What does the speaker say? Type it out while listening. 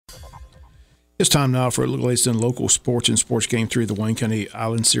It's time now for a look at local sports and sports game 3 of the Wayne County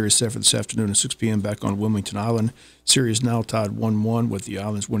Island Series set for this afternoon at 6 p.m. back on Wilmington Island. Series now tied 1-1 with the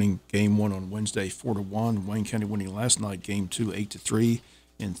Islands winning Game 1 on Wednesday 4-1. Wayne County winning last night Game 2 8-3.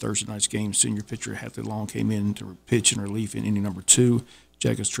 In Thursday night's game, senior pitcher Hadley Long came in to pitch in relief in inning number 2.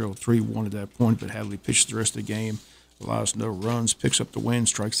 Jackets trailed 3-1 at that point, but Hadley pitched the rest of the game. Allows no runs, picks up the win,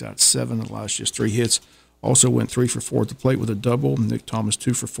 strikes out 7, allows just 3 hits. Also went 3 for 4 at the plate with a double. Nick Thomas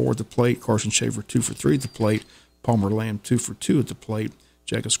 2 for 4 at the plate. Carson Shaver 2 for 3 at the plate. Palmer Lamb 2 for 2 at the plate.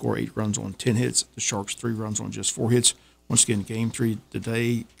 Jackets score 8 runs on 10 hits. The Sharks 3 runs on just 4 hits. Once again, Game 3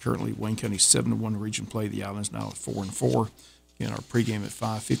 today. Currently, Wayne County 7-1 region play. The Islands now at 4-4. Again, our pregame at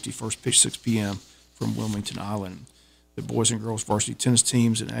 5:50. First pitch 6 p.m. from Wilmington Island. The boys and girls varsity tennis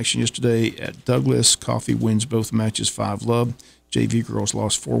teams in action yesterday at Douglas. Coffee wins both matches 5-love. JV girls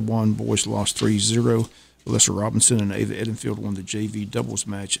lost 4-1. Boys lost 3-0. Alyssa Robinson and Ava Edenfield won the JV doubles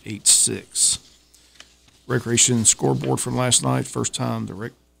match 8-6. Recreation scoreboard from last night. First time the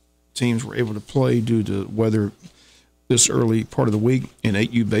rec teams were able to play due to weather this early part of the week. In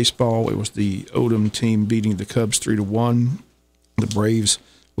 8U baseball, it was the Odom team beating the Cubs 3-1. The Braves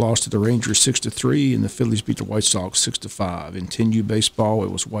lost to the Rangers 6-3, and the Phillies beat the White Sox 6-5. In 10U baseball,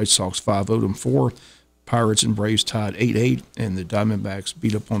 it was White Sox 5, Odom 4. Pirates and Braves tied 8-8, and the Diamondbacks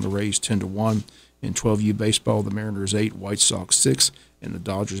beat up on the Rays 10-1. In 12U baseball, the Mariners 8, White Sox 6, and the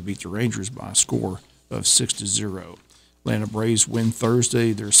Dodgers beat the Rangers by a score of 6-0. Atlanta Braves win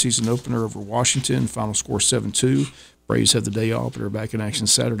Thursday, their season opener over Washington, final score 7-2. Braves have the day off, but are back in action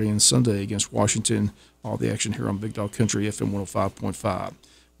Saturday and Sunday against Washington. All the action here on Big Dog Country, FM 105.5.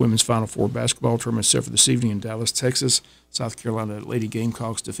 Women's Final Four basketball tournament set for this evening in Dallas, Texas. South Carolina Lady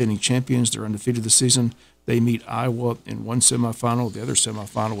Gamecocks defending champions. They're undefeated this season. They meet Iowa in one semifinal. The other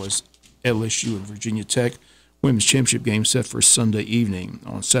semifinal was LSU and Virginia Tech. Women's championship game set for Sunday evening.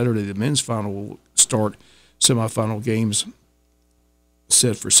 On Saturday, the men's final will start. Semifinal games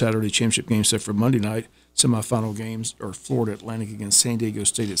set for Saturday. Championship game set for Monday night. Semifinal games are Florida Atlantic against San Diego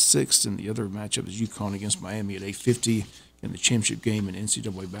State at 6, and the other matchup is UConn against Miami at 8:50. And the championship game in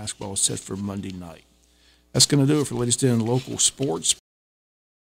NCAA basketball is set for Monday night. That's going to do it for the latest in local sports.